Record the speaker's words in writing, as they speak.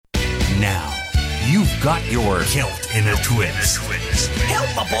Now, you've got your Kilt in a twist.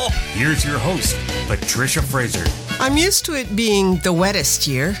 Helpable. Here's your host, Patricia Fraser. I'm used to it being the wettest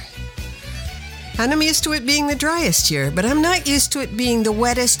year. And I'm used to it being the driest year, but I'm not used to it being the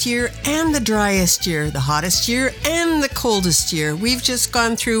wettest year and the driest year, the hottest year and the coldest year. We've just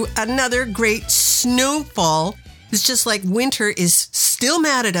gone through another great snowfall. It's just like winter is still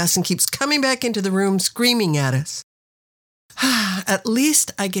mad at us and keeps coming back into the room screaming at us. At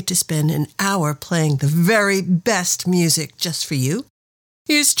least I get to spend an hour playing the very best music just for you.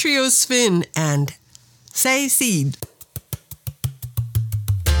 Here's Trio Sven and Say Seed.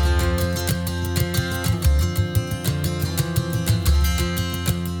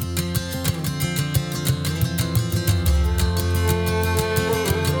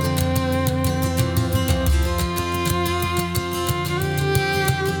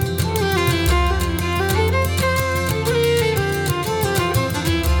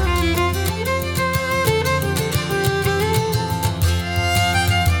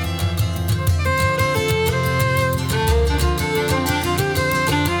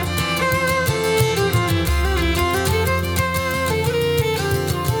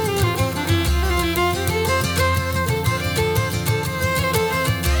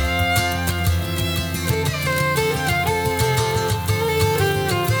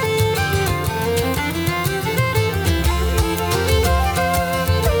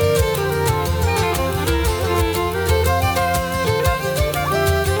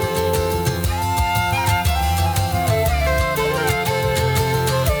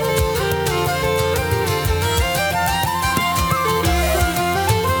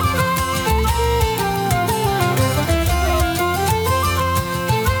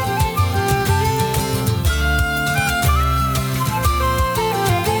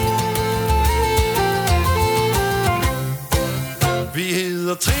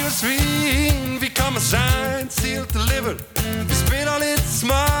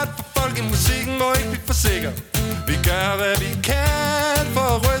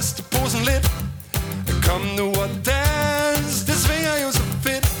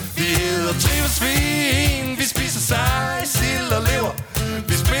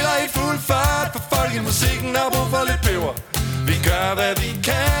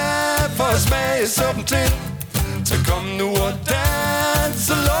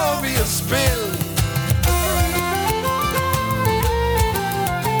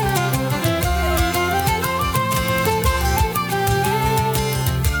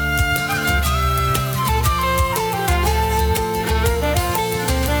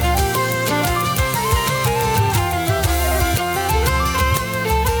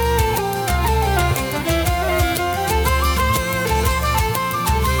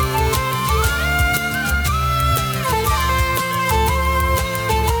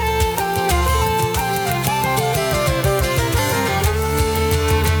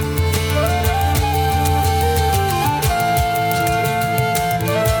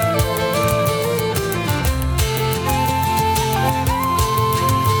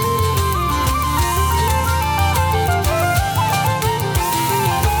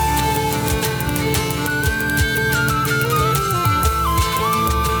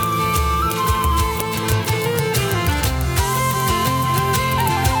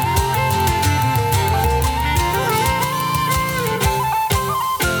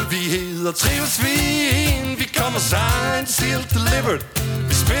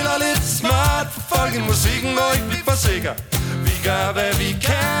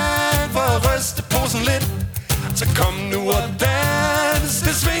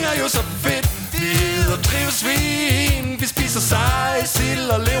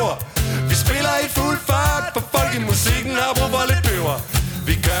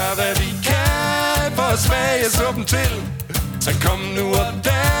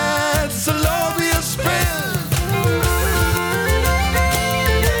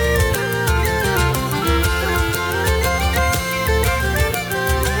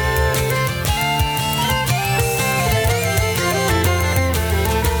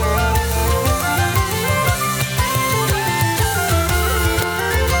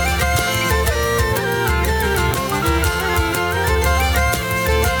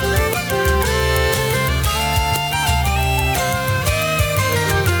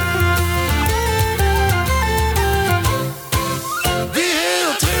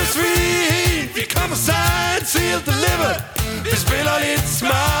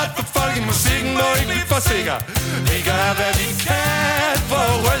 Vi gør hvad vi kan for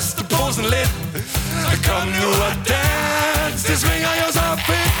at ryste posen lidt. Kom nu og dans, det svinger jo så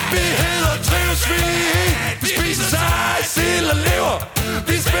fedt. Vi hedder Trio Svin, vi spiser sig, sild og lever.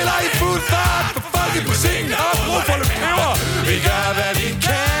 Vi spiller i fuld gør hvad de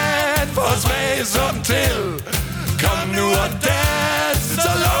kan for at smage sådan til. Kom nu og dans, så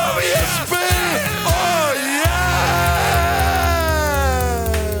lover vi at spille. Oh yeah!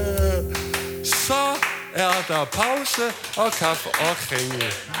 Så er der pause og kaffe og kringe.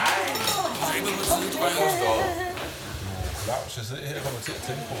 Claus, jeg sidder her og kommer til at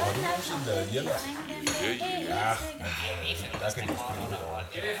tænke på, har du nogensinde været hjælper? Ja, der kan de spille det over.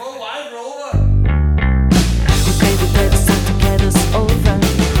 Kan vi få Wild Rover? We pay the devils so to get us over.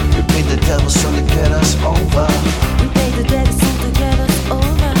 We pay the devils so to get us over. We pay the devils so to get us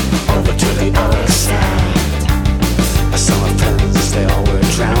over. Over to the other side. I saw my friends, they all were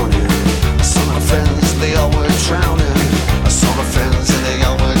drowning. I saw my friends, they all were drowning. I saw my friends and they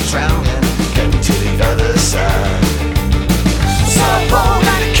all were drowning. Getting to the other side. I saw a boat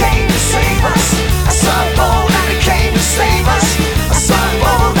and it came to save us. I saw a boat and it came to save us. I saw a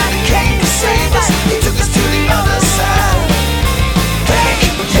boat and it came to save us. It took us to the other side. Thank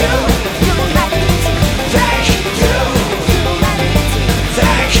you. Thank you. Thank you.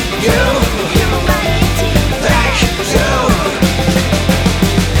 Thank you.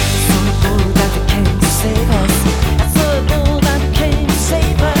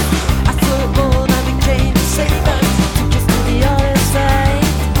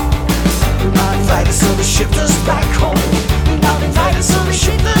 So they shipped us back home. We're not invited, so they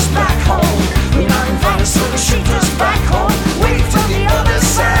shipped us back home. We're not invited, so they shipped us back home. Waiting from the other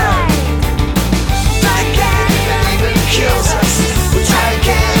side. Try again, and it even kills us. We try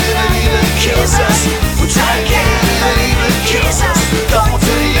again, and it even kills us. We try again, and it even kills us. Going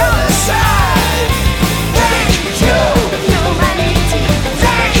to the other side. Thank you, humanity.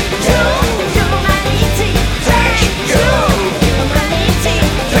 Thank you, humanity. Thank you, humanity.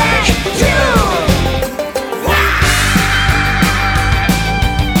 Thank you.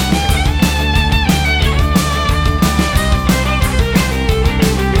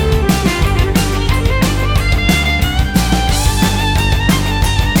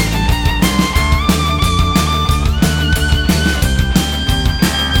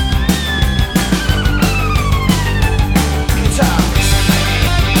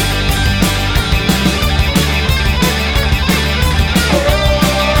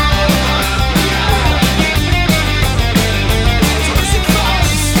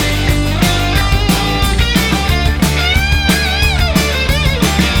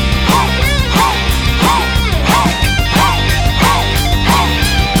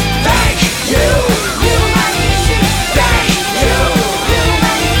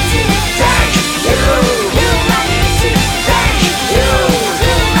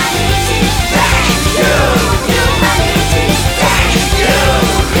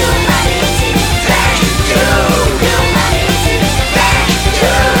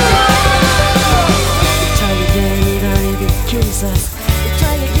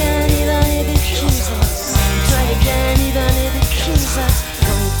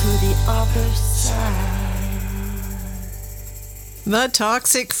 The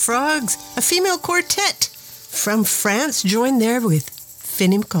Toxic Frogs, a female quartet from France, joined there with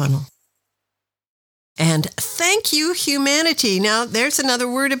Finney McConnell. And thank you, humanity. Now, there's another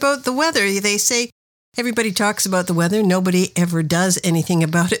word about the weather. They say everybody talks about the weather. Nobody ever does anything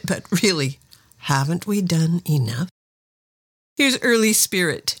about it. But really, haven't we done enough? Here's Early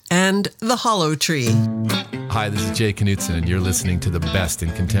Spirit and The Hollow Tree. Hi, this is Jay Knutson, and you're listening to the best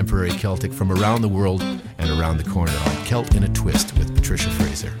in contemporary Celtic from around the world and around the corner on Celt in a Twist with Patricia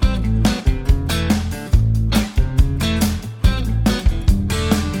Fraser.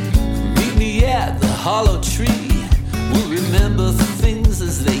 Meet me at the hollow tree. We'll remember things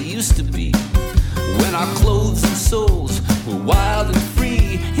as they used to be, when our clothes and souls were wild and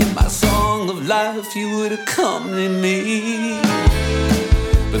free. In my song of life you would accompany me,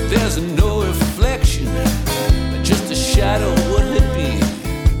 but there's no reflection, just a shadow would it be.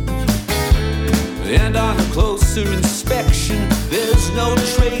 And on a closer inspection, there's no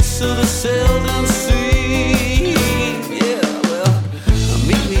trace of the seldom seen. Yeah, well,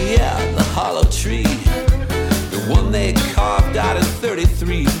 meet me at the hollow tree, the one they carved out in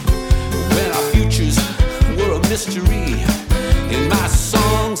 33, when our futures were a mystery. In my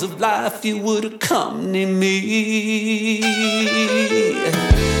songs of life you would accompany me.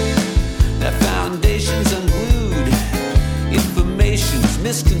 That foundation's unglued, information's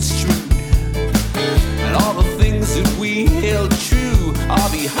misconstrued, and all the things that we held true are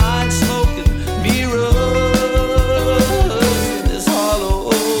behind smoke and mirrors in this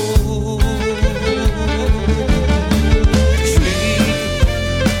hollow tree.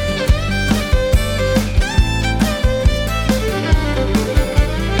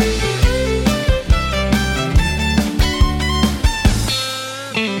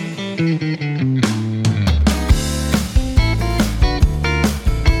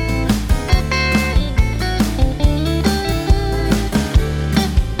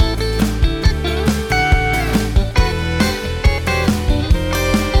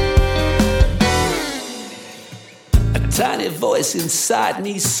 voice inside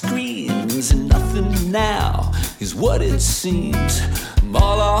me screams, and nothing now is what it seems.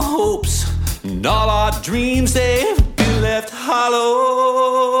 All our hopes and all our dreams, they've been left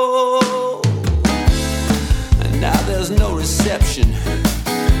hollow. And now there's no reception,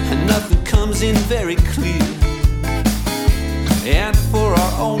 and nothing comes in very clear. And for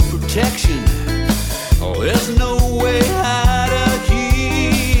our own protection, oh, there's no way out of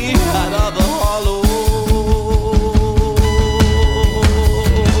here, out of the hollow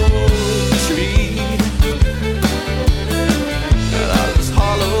tree, out of this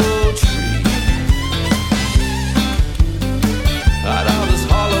hollow tree, out of this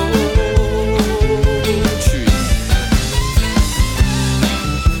hollow tree.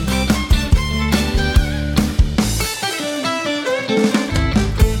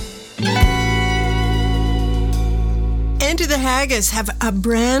 Enter the Haggis have a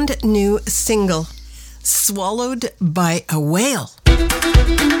brand new single, Swallowed by a Whale.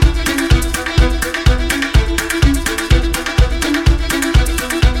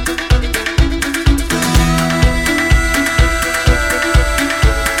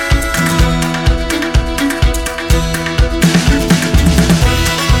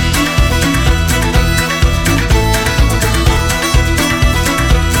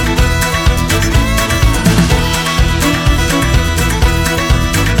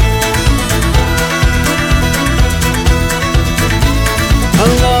 A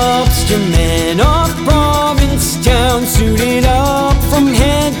lobster man of Provincetown, suited up from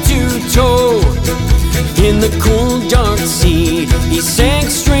head to toe. In the cool dark sea, he sank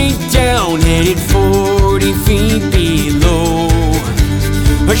straight down, headed 40 feet below.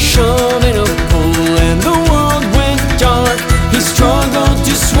 A shove and a pull and the world went dark. He struggled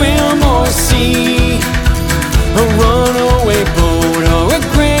to swim or see. A runaway boat or a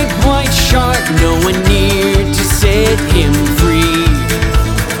great white shark, no one near to set him free.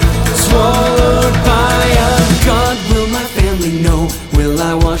 Swallowed by a God, will my family know? Will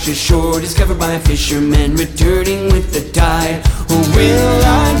I wash ashore, discovered by a fisherman returning with the tide? Or will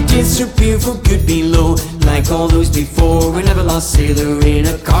I disappear for good below, like all those before, a never lost sailor in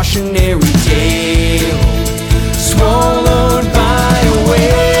a cautionary tale? Swallowed by a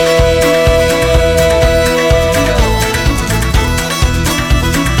whale.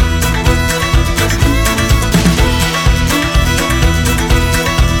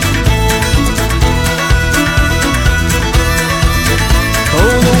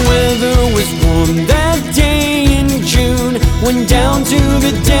 That day in June, went down to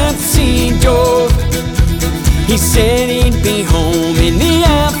the depths he dove. He said he'd be home in the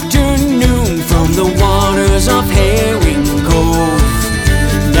afternoon from the waters of Herring Cove.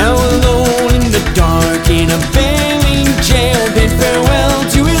 Now alone in the dark in a bailing jail, bid farewell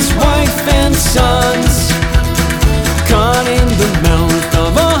to his wife and sons. Caught in the mouth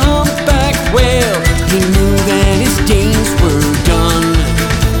of a humpback whale, he knew that his days were done.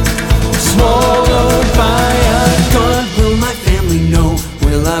 Swallowed by a God, will my family know?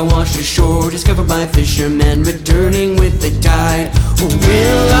 Will I wash ashore, discovered by fishermen returning with the tide? Or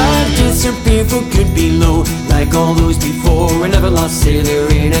will I disappear for good below, like all those before, a never lost sailor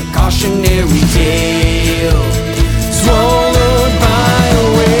in a cautionary tale? Swallowed by a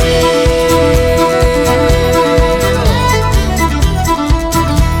whale.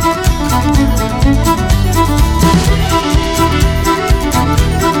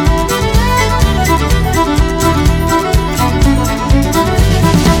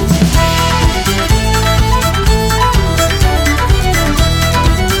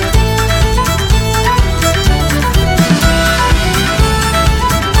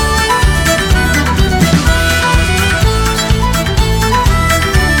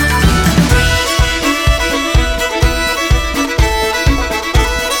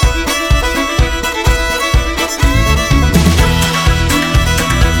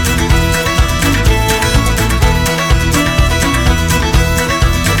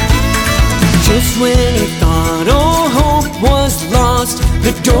 Just when he thought all hope was lost,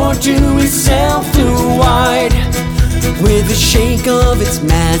 the door to himself flew wide. With a shake of its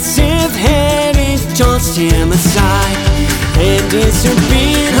massive head, it tossed him aside and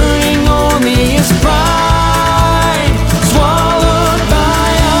disappeared, hurting only his pride. Swallowed by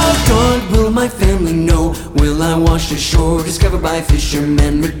a God, will my family know? Will I wash ashore, discovered by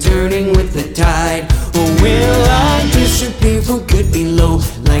fishermen returning with the tide? Or will I disappear for good below,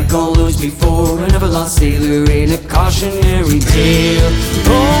 like all those before, a never lost sailor in a cautionary tale?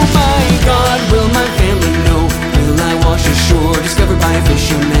 Oh my God, will my family know? Will I wash ashore, discovered by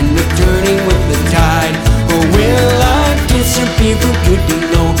fishermen returning with the tide? Or will I disappear for good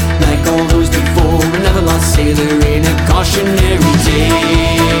below, like all those before, a never lost sailor in a cautionary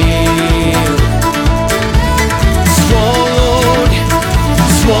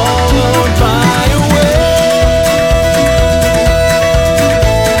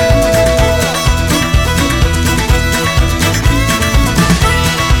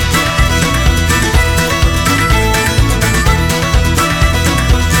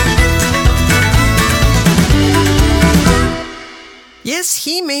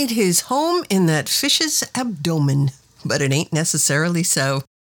he made his home in that fish's abdomen, but it ain't necessarily so.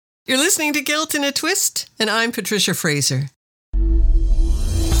 You're listening to Guilt in a Twist, and I'm Patricia Fraser.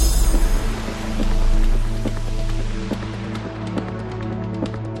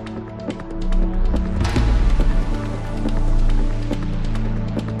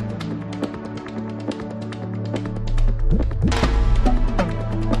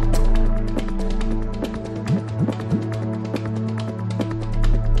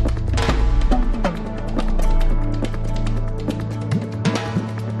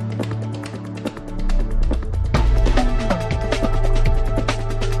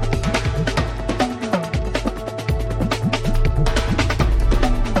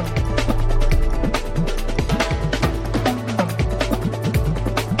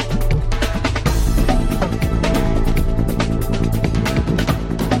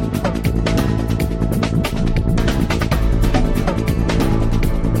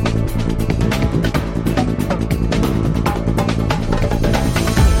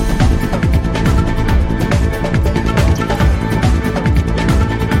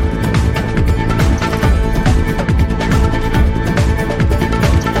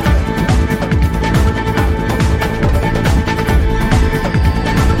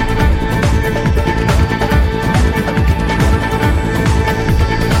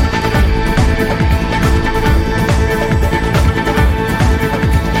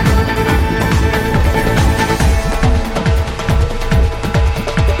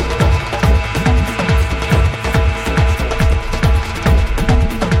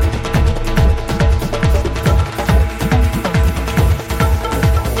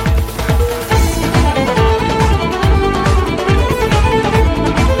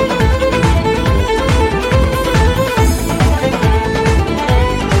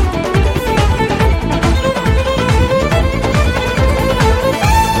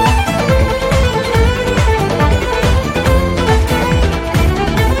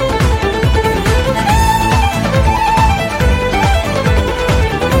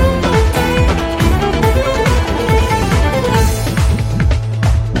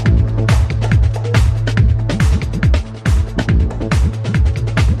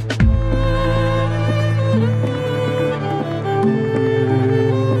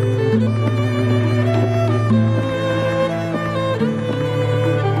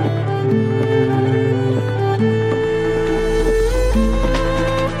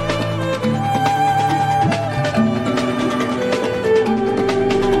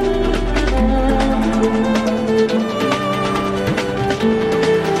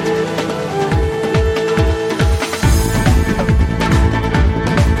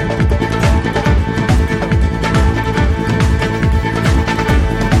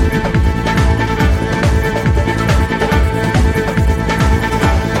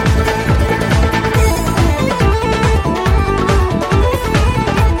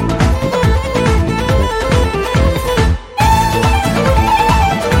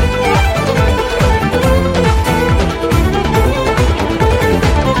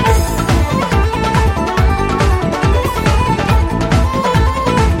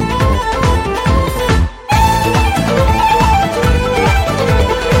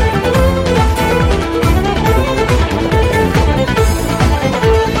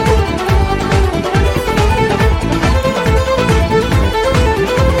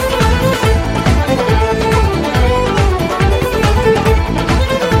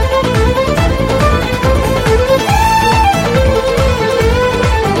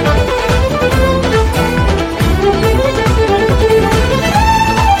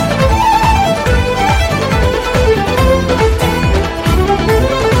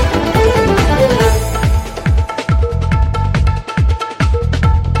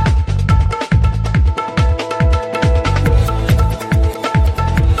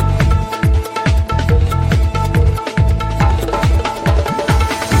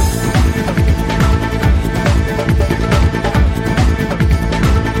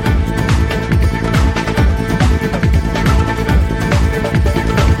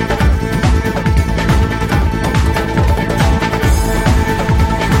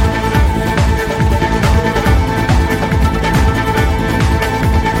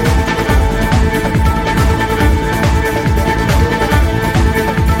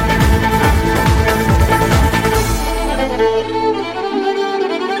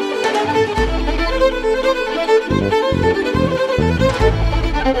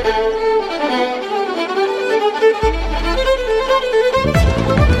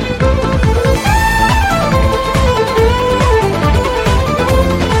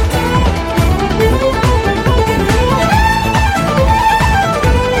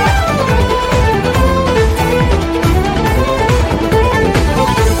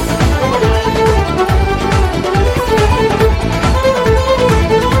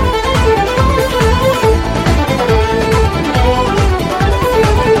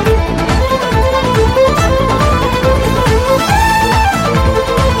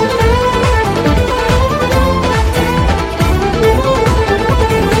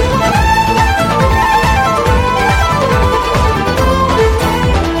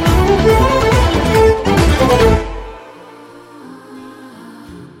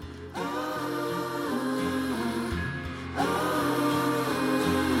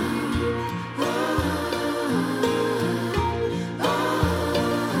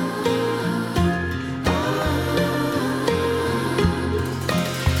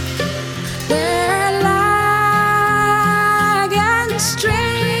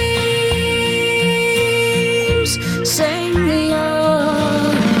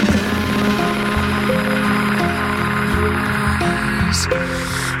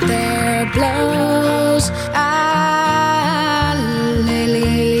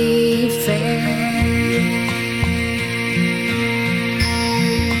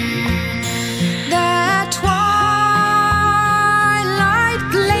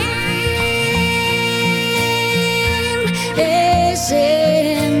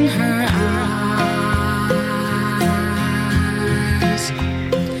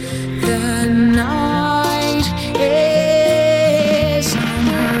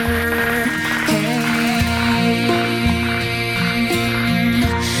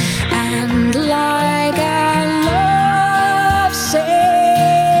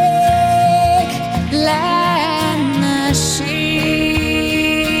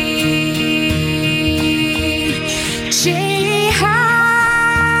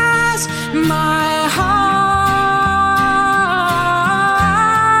 my heart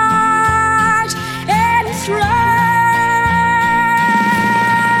enthralled.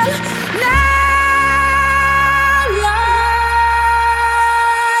 Now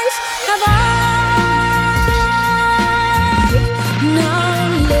life have I, now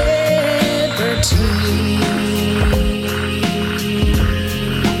liberty.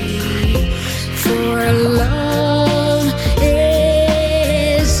 For love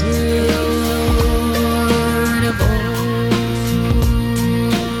is Lord of all.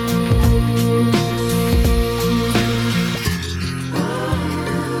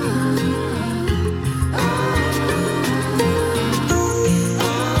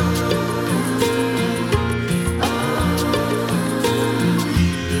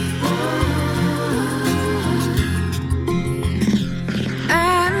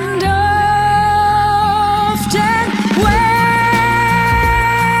 And often when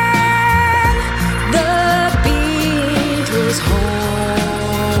the Beatles' horn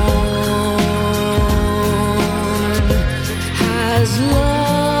has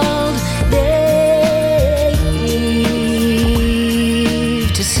lulled their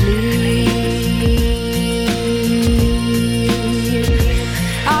Eve to sleep,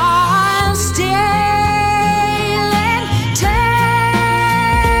 I'll steal and tell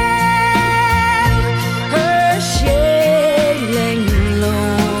her shailing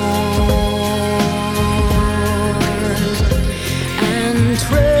Lord, and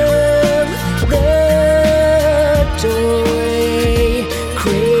through the doorway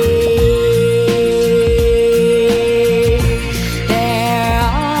creep. There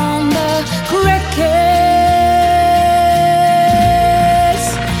on the crickets,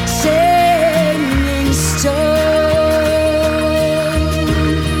 singing stone,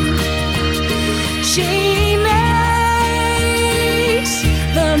 she makes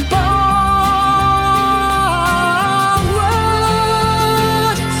the bogwood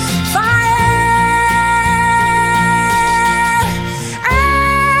fire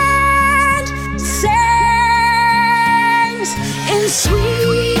and sings in sweet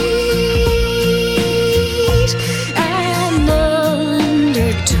and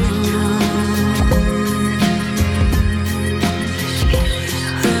undertone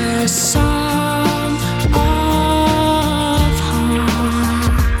the song of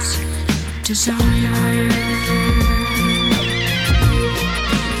heart's desire.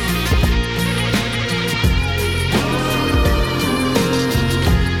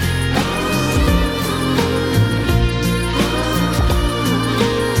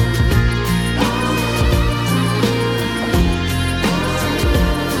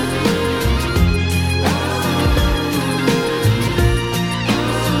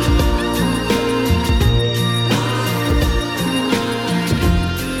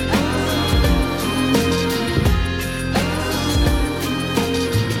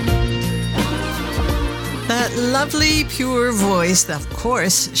 That lovely, pure voice, of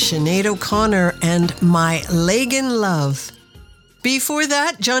course, Sinead O'Connor and My Lagan Love. Before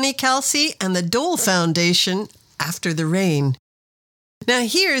that, Johnny Kelsey and the Dole Foundation, After the Rain. Now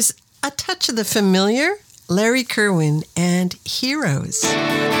here's a touch of the familiar, Larry Kerwin and Heroes.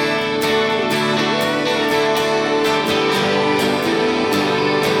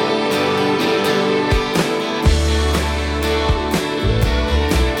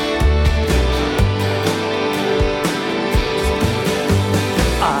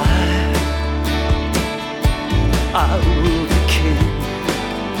 I will be king,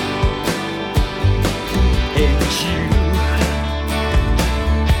 and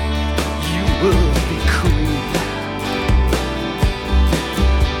you will be queen.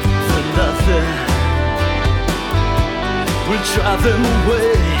 For nothing will drive them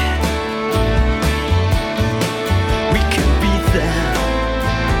away. We can beat them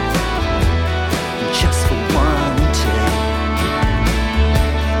just for one day.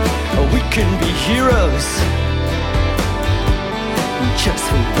 We can be heroes just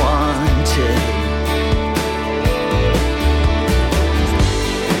for one day.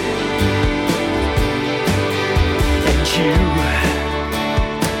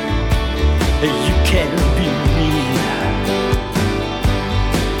 And you can be mean,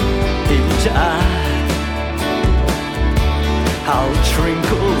 and I'll drink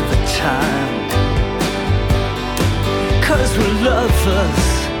all the time, 'cause we're lovers,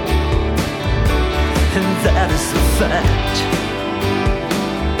 and that is a fact.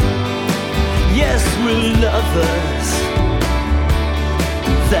 Yes, we're lovers,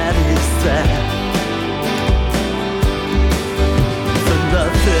 that is that. For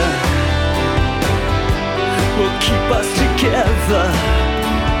nothing will keep us together.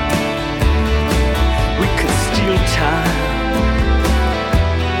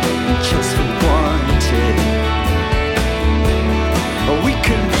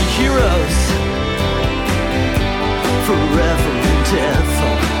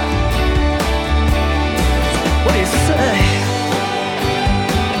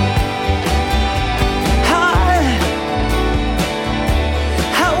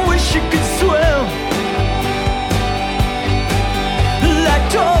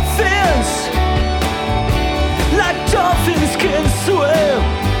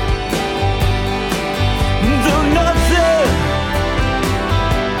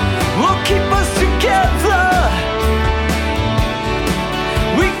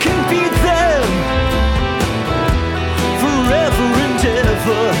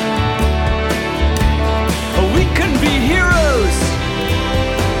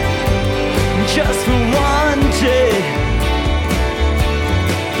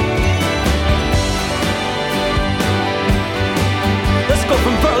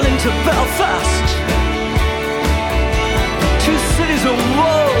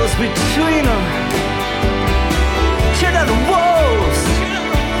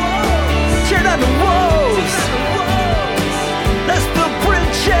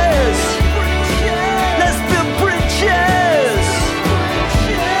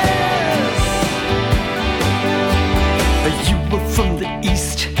 the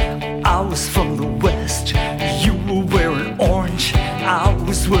east, I was from the west. You were wearing orange, I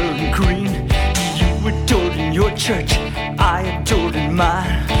was wearing green. You adored in your church, I adored in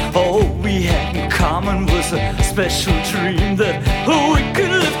mine. All we had in common was a special dream that we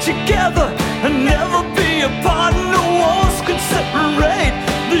could live together and never be apart. No walls could separate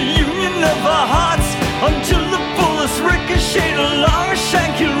the union of our hearts until the bullets ricocheted along a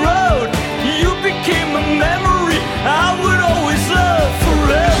Shanky Road. You became a memory I would always love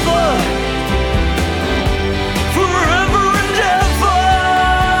forever, forever and ever.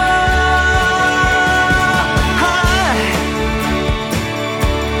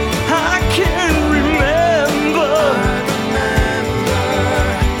 I can remember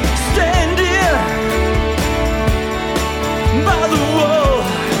standing by the wall.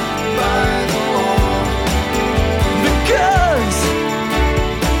 The guns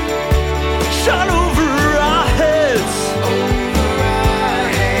shot over our heads,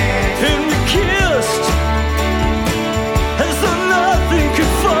 and we kissed as though nothing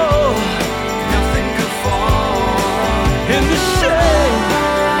could fall. Nothing could fall. And the shade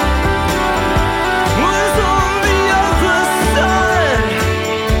was on the other side.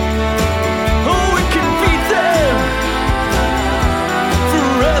 Oh, we could be there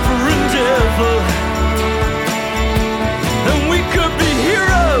forever and ever, and we could be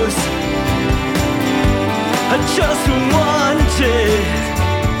heroes. I just wanted.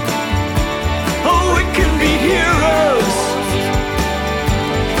 Oh, we can be heroes.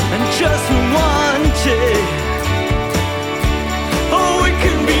 And just wanted. Oh, we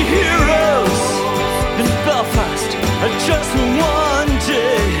can be heroes. In Belfast, I just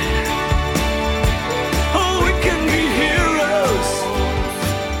wanted. Oh, we can be heroes.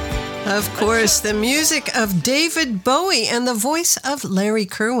 Of course, the music of David Bowie and the voice of Larry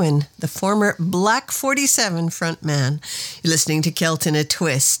Kerwin, the former Black 47 frontman. You're listening to Celt in a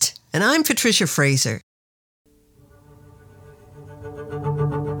Twist, and I'm Patricia Fraser.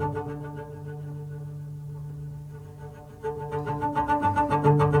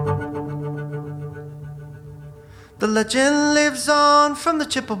 The legend lives on from the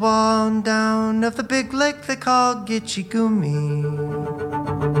Chippewa on down of the big lake they call Gitchigumi.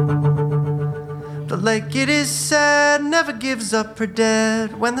 The lake, it is said, never gives up her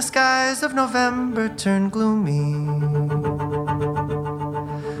dead when the skies of November turn gloomy.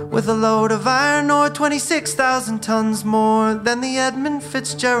 With a load of iron ore, 26,000 tons more than the Edmund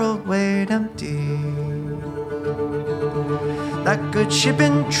Fitzgerald weighed empty. That good ship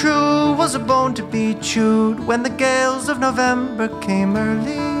in true was a bone to be chewed when the gales of November came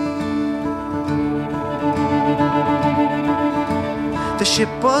early. The ship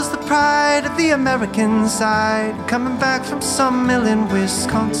was the pride of the American side, coming back from some mill in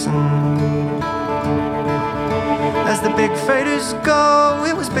Wisconsin. As the big freighters go,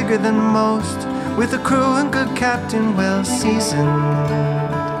 it was bigger than most, with a crew and good captain well seasoned.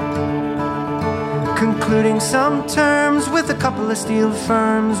 Concluding some terms with a couple of steel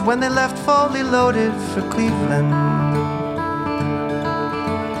firms when they left fully loaded for Cleveland.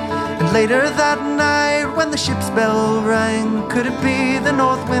 And later that night when the ship's bell rang, could it be the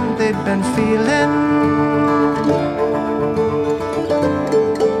north wind they'd been feeling?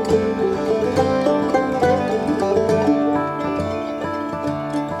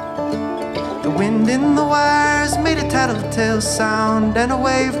 The wind in the wires made a tattletale sound, and a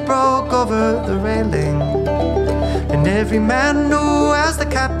wave broke over the railing. And every man knew, as the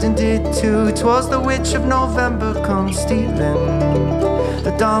captain did too, 'twas the witch of November come stealing.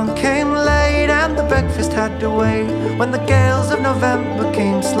 The dawn came late and the breakfast had to wait when the gales of November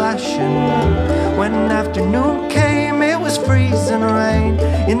came slashing. When afternoon came, it was freezing rain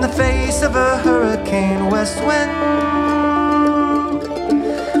in the face of a hurricane west wind.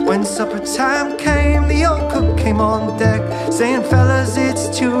 When supper time came, the old cook came on deck, saying, fellas, it's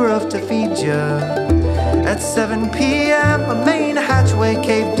too rough to feed ya. At 7 p.m. a main hatchway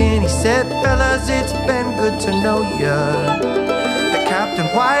caved in. He said, fellas, it's been good to know ya. The captain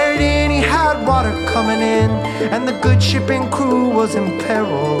wired in, he had water coming in, and the good shipping crew was in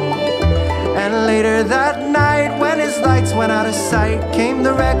peril. And later that night, when his lights went out of sight, came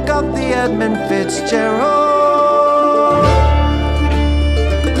the wreck of the Edmund Fitzgerald.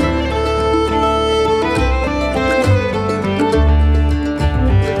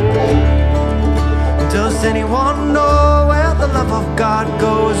 Does anyone know where the love of God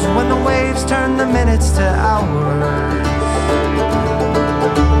goes when the waves turn the minutes to hours?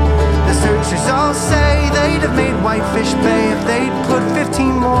 The searchers all say they'd have made Whitefish Bay if they'd put 15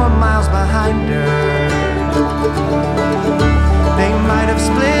 more miles behind her. They might have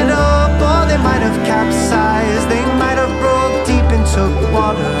split up or they might have capsized. They might have broke deep into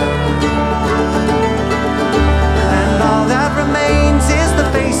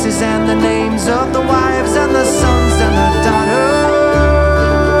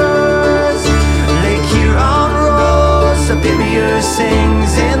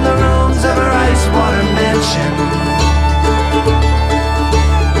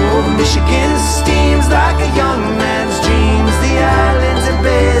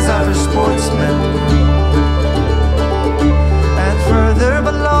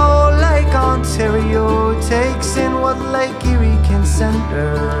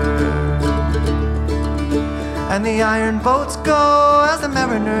center. And the iron boats go, as the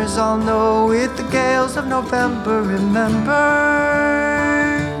mariners all know, with the gales of November, remember.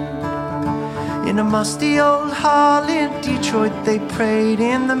 In a musty old hall in Detroit they prayed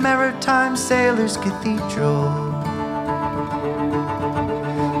in the Maritime Sailors' Cathedral.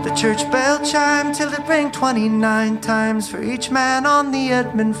 The church bell chimed till it rang 29 times for each man on the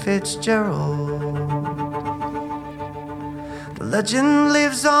Edmund Fitzgerald. The legend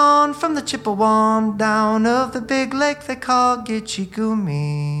lives on from the Chippewa down of the big lake they call Gitche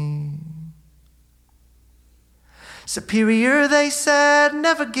Gumee. Superior, they said,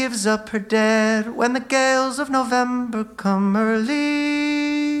 never gives up her dead when the gales of November come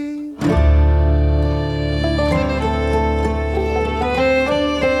early.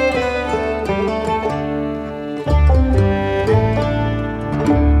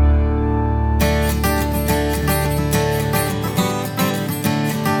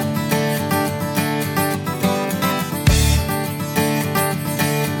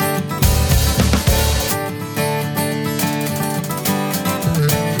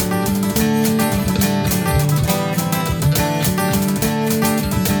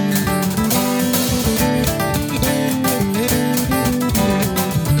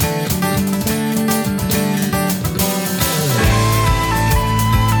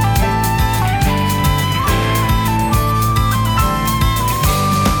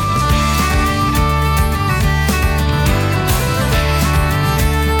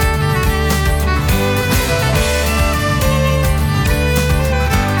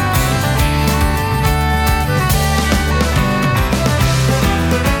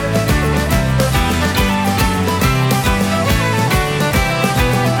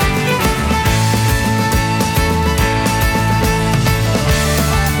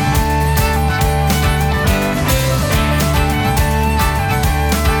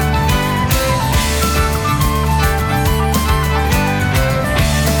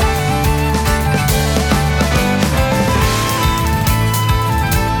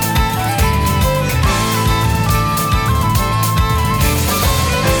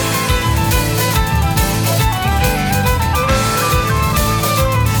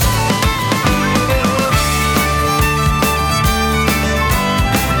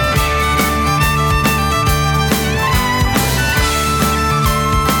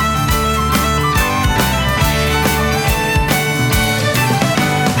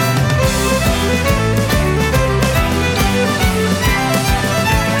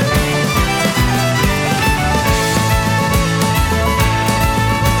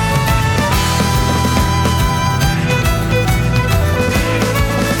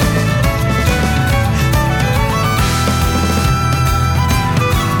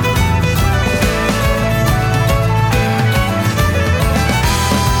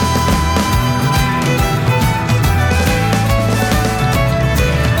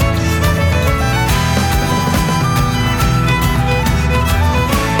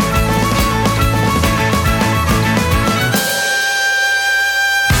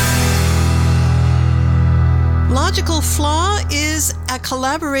 Logical Flaw is a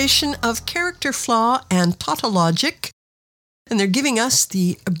collaboration of Character Flaw and Tautologic, and they're giving us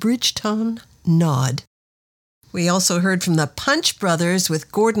the Bridgeton Nod. We also heard from the Punch Brothers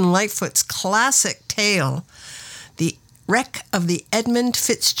with Gordon Lightfoot's classic tale, The Wreck of the Edmund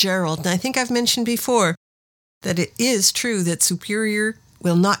Fitzgerald. And I think I've mentioned before that it is true that Superior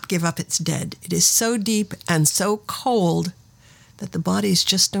will not give up its dead. It is so deep and so cold that the bodies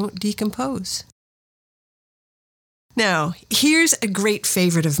just don't decompose. Now, here's a great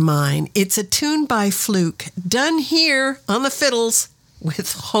favorite of mine. It's a tune by Fluke, done here on the fiddles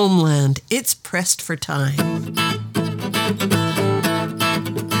with Homeland. It's Pressed for Time.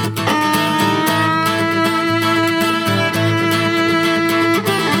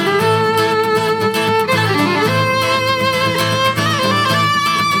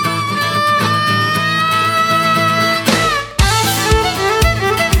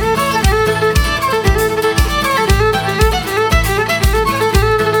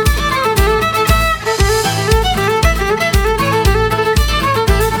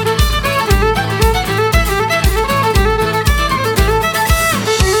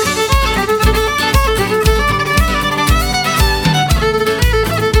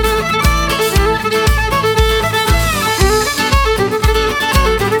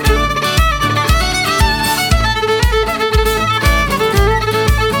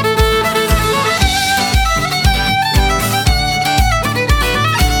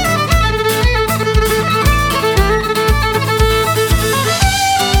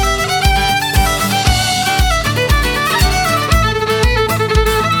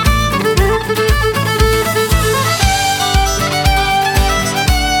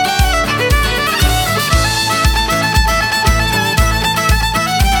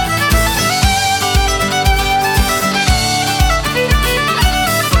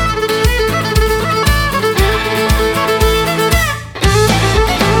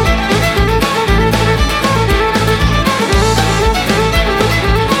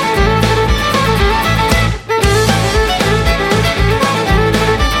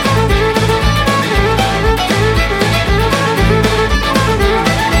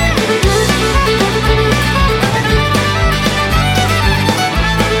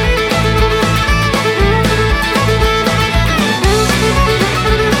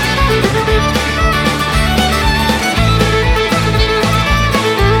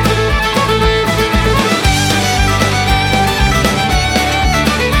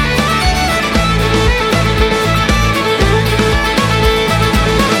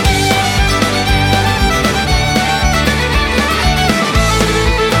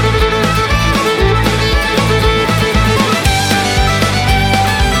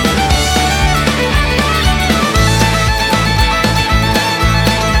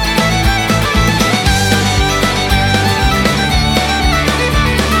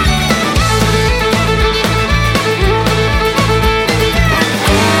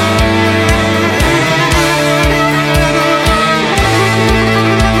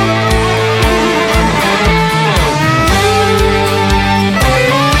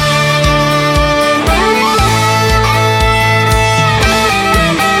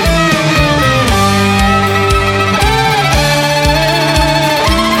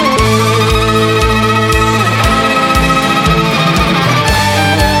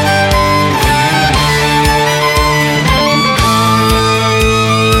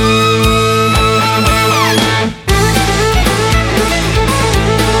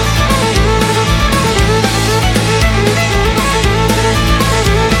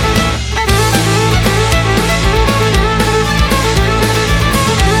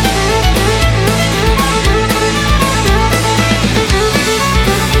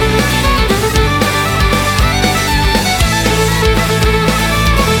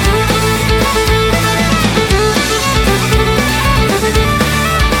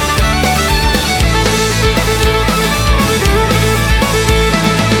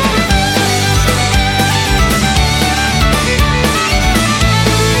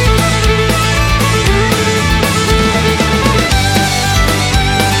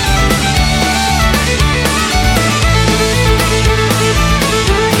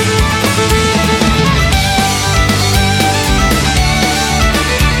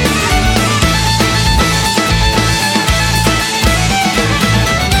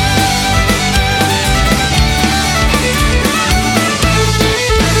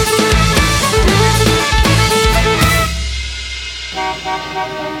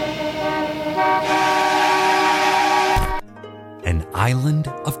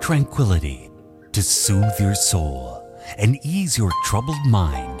 tranquility to soothe your soul and ease your troubled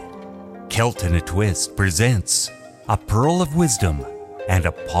mind. Celt in a Twist presents a pearl of wisdom and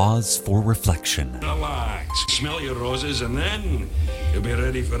a pause for reflection. Relax, smell your roses, and then you'll be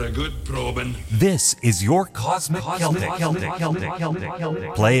ready for a good probing. This is your Cosmic Celtic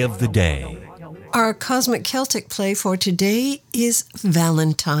Play of the Day. Our Cosmic Celtic play for today is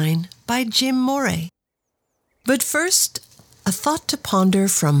Valentine by Jim Moray. But first, a thought to ponder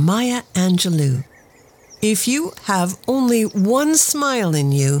from Maya Angelou. If you have only one smile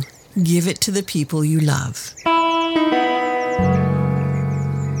in you, give it to the people you love.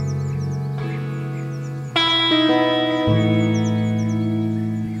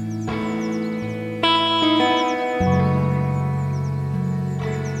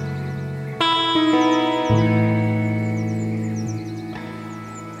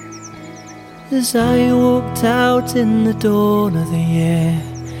 As I walked out in the dawn of the year,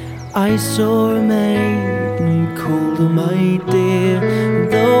 I saw a maiden called her my dear. And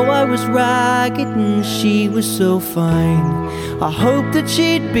though I was ragged and she was so fine, I hoped that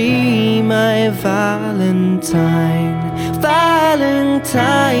she'd be my Valentine.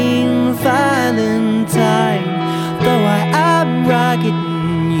 Valentine, Valentine, though I am ragged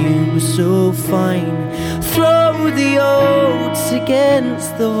and you were so fine, throw the oats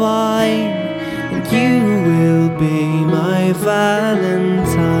against the vine, and you will be my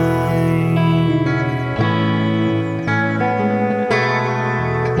Valentine.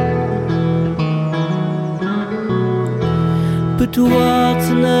 But what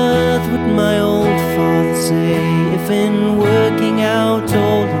on earth would my old father say if in working out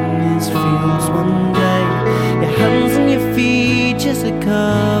all in his fields one day your hands and your feet just are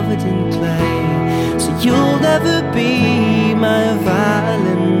covered in clay, so you'll never be my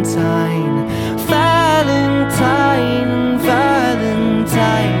Valentine. Valentine,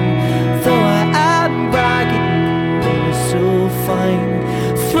 Valentine, though I am ragged and you're so fine,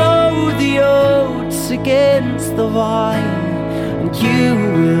 throw the oats against the vine, and you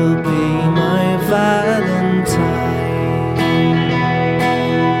will be my Valentine.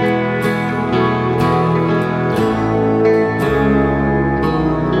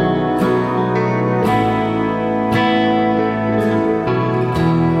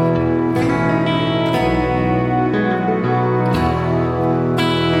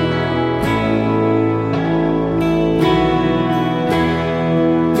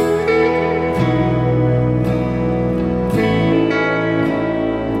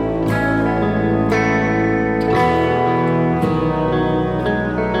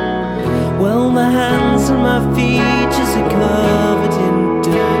 My features are covered in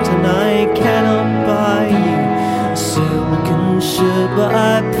dirt, and I cannot buy you a silken shirt, but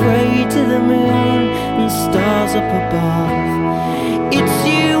I pray to the moon and stars up above. It's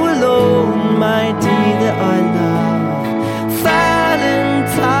you alone, my dear, that I love.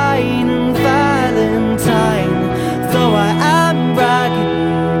 Valentine, Valentine, though I am ragged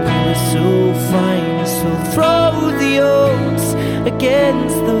and you are so fine, so throw the oats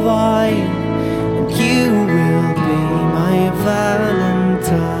against the vine, you will be my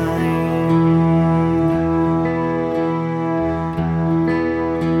Valentine.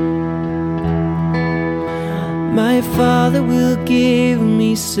 My father will give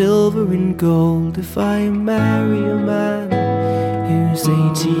me silver and gold if I marry a man who's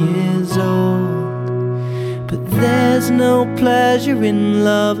 80 years old. But there's no pleasure in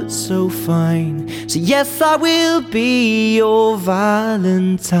love that's so fine, so yes, I will be your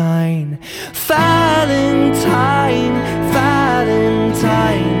Valentine. Valentine,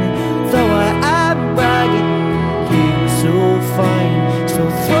 Valentine, though I am ragged and you so fine, so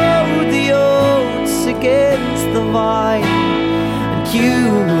throw the oats against the vine, and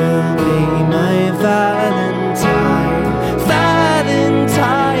you will be my Valentine.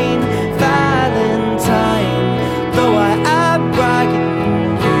 Valentine, Valentine, though I am ragged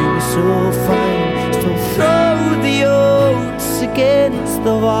and you so fine, so throw the oats against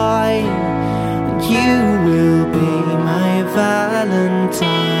the vine, and you will be my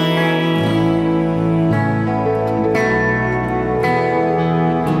Valentine.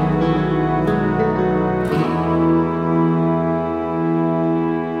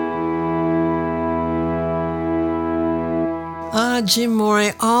 Jim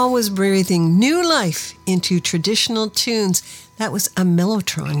Moray, always breathing new life into traditional tunes. That was a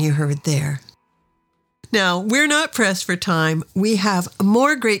Mellotron you heard there. Now, we're not pressed for time. We have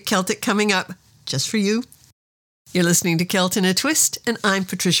more great Celtic coming up just for you. You're listening to Celt in a Twist, and I'm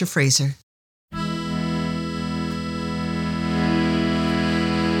Patricia Fraser.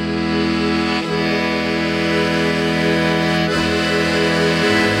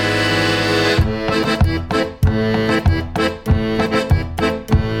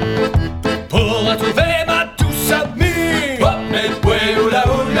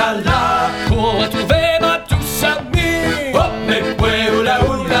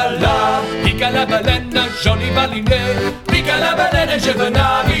 baleine, je veux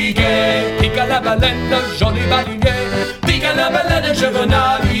naviguer. Pique à la baleine, jolie baleinier. Pique à la baleine, je veux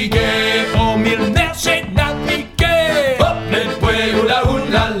naviguer. Aux 1000 mers, j'ai navigué. Hop, les pouets, oula,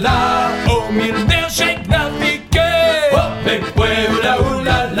 oula, la. Aux 1000 mers, j'ai navigué. Hop, les pouets, oula,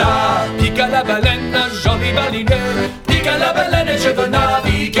 oula, la. Pique à la baleine, jolie baleinier. Pique à la baleine, je veux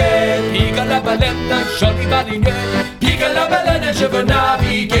naviguer. Pique à la baleine, jolie baleinier. Pique à la baleine, je veux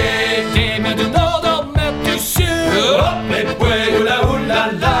naviguer. Des mers du nord en mer du sud. Hop, les pouets, oula, oula,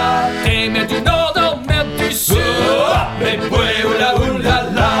 la. Des mers du nord en mer du sud. Hop, les pouets, oula, oula,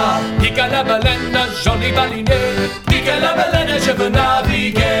 la. Pique à la baleine, jolie baleinier. Pique à la baleine, je veux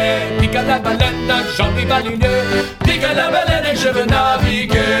naviguer. Pique à la baleine, jolie baleinier. Pique à la baleine, je veux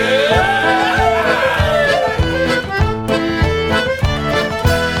naviguer.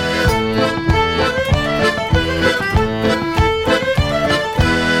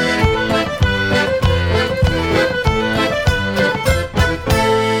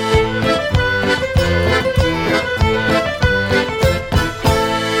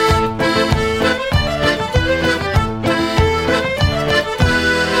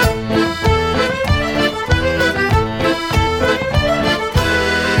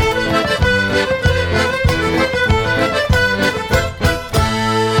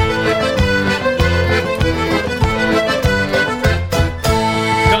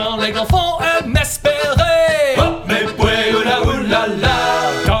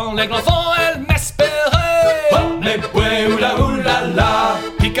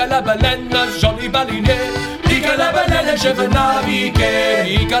 Jolie baleinier, pique à la baleine, je veux naviguer.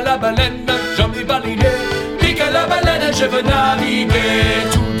 Pique à la baleine, jolie baleinier. Pique à la baleine, je veux naviguer.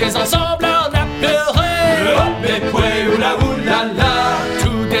 Tous des ensembles en a pleuré. Hop, les pouets, oula, oula, la.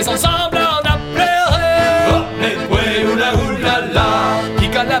 Tous des ensembles en a pleuré. Hop, les pouets, oula, oula, la.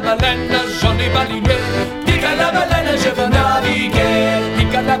 Pique à la baleine, jolie baleinier. Pique à la baleine, je veux naviguer.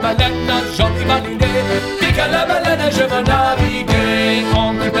 Pique à la baleine, jolie baleinier. Pique à la baleine, je veux naviguer.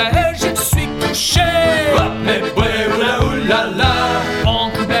 En Québec, je suis couché. Hop, les pouets, oula, oula, la. En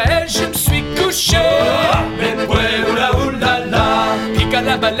Québec, je me suis couché. Hop, les pouets, oula, oula, la. Pique à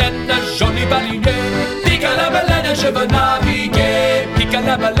la baleine, jolie baleinier. Pique à la baleine, je veux naviguer. Pique à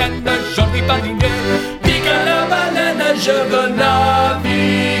la baleine, jolie baleinier. Pique à la baleine, je veux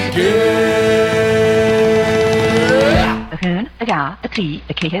naviguer. Hun, ja, het zie,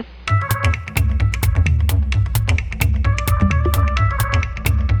 ik kreeg het.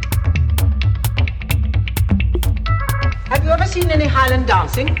 Have you ever seen any Highland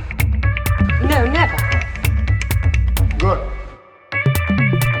dancing? No, never. Good.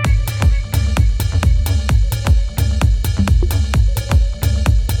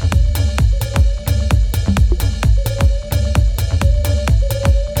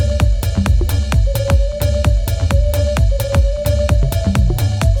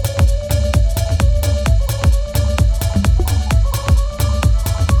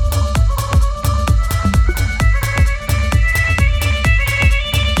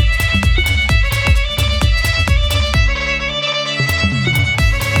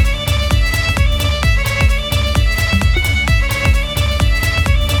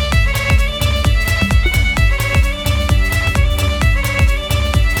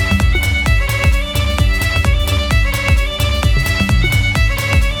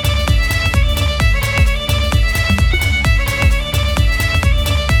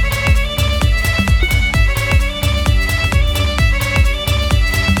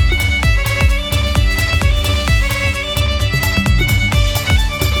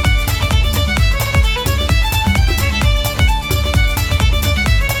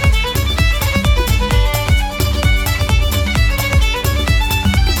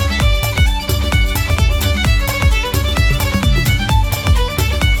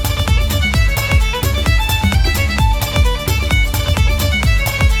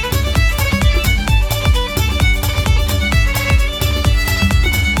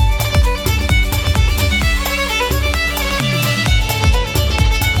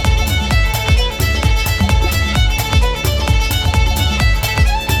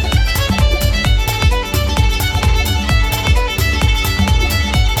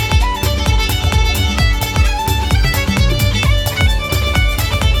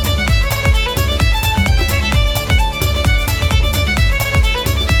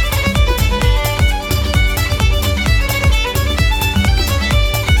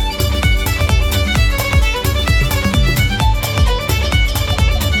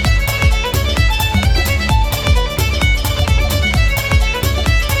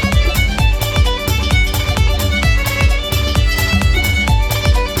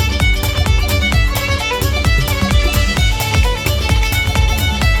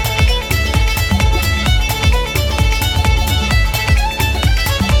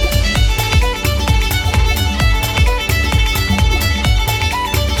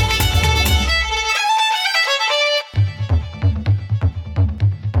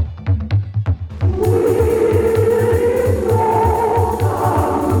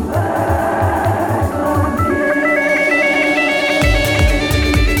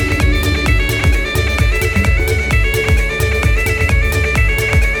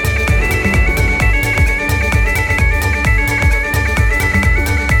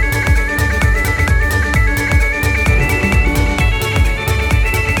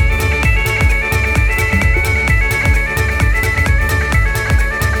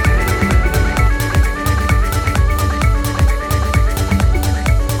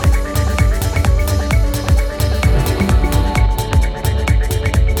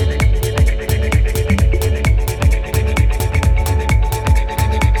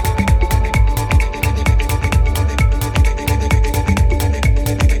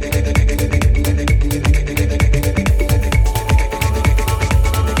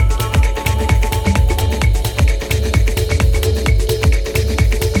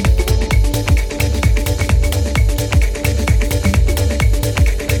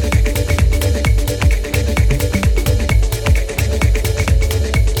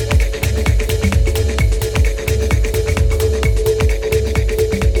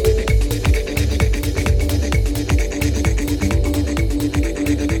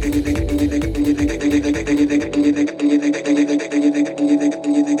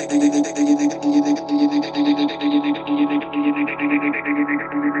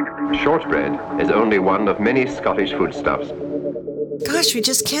 one of many Scottish foodstuffs. Gosh, we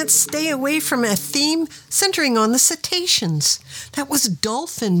just can't stay away from a theme centering on the cetaceans. That was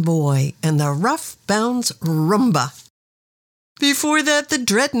Dolphin Boy and the Rough Bounds Rumba. Before that, the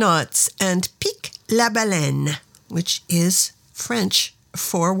Dreadnoughts and Pique la Baleine, which is French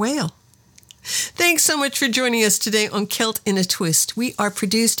for whale. Thanks so much for joining us today on Celt in a Twist. We are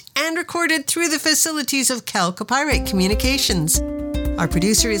produced and recorded through the facilities of Calcopyrite Communications. Our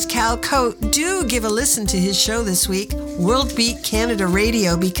producer is Cal Coate. Do give a listen to his show this week, World Beat Canada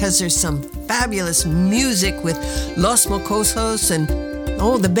Radio, because there's some fabulous music with Los Mocosos and,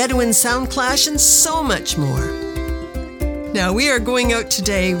 the Bedouin Sound Clash and so much more. Now, we are going out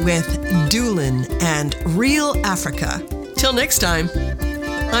today with Doolin and Real Africa. Till next time,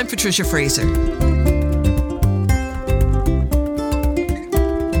 I'm Patricia Fraser.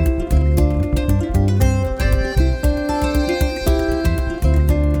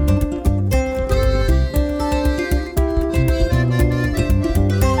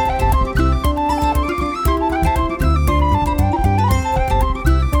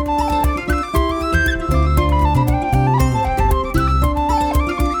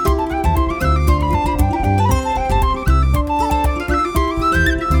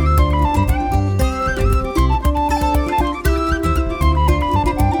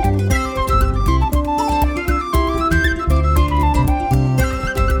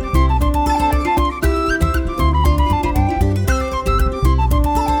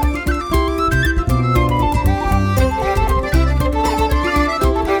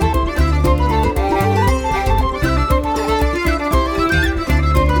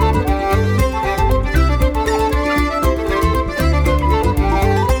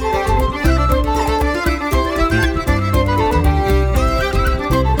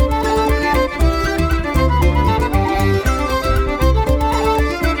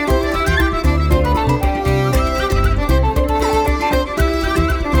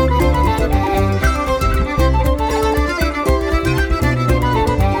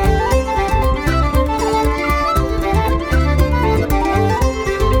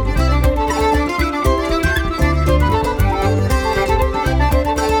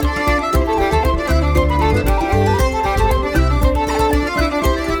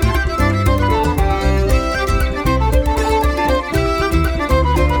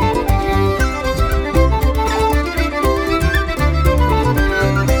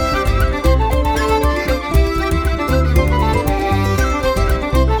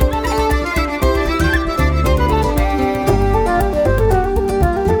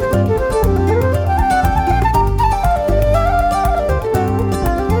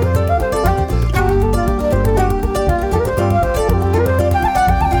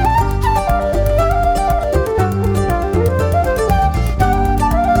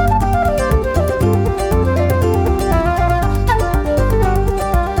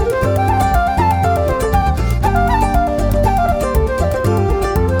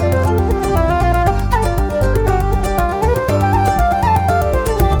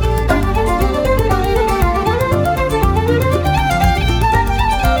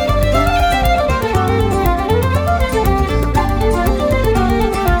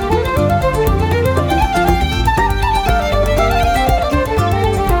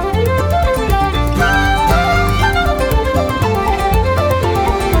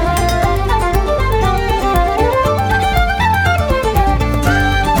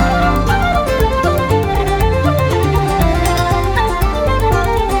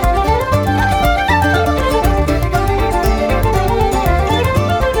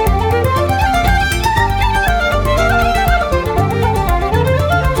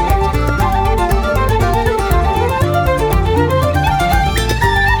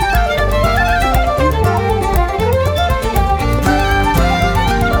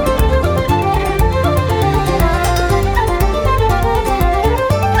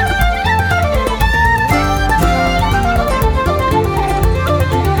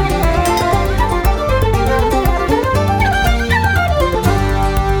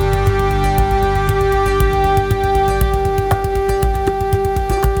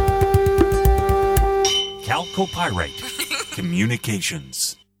 Calcopyrite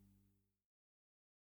Communications.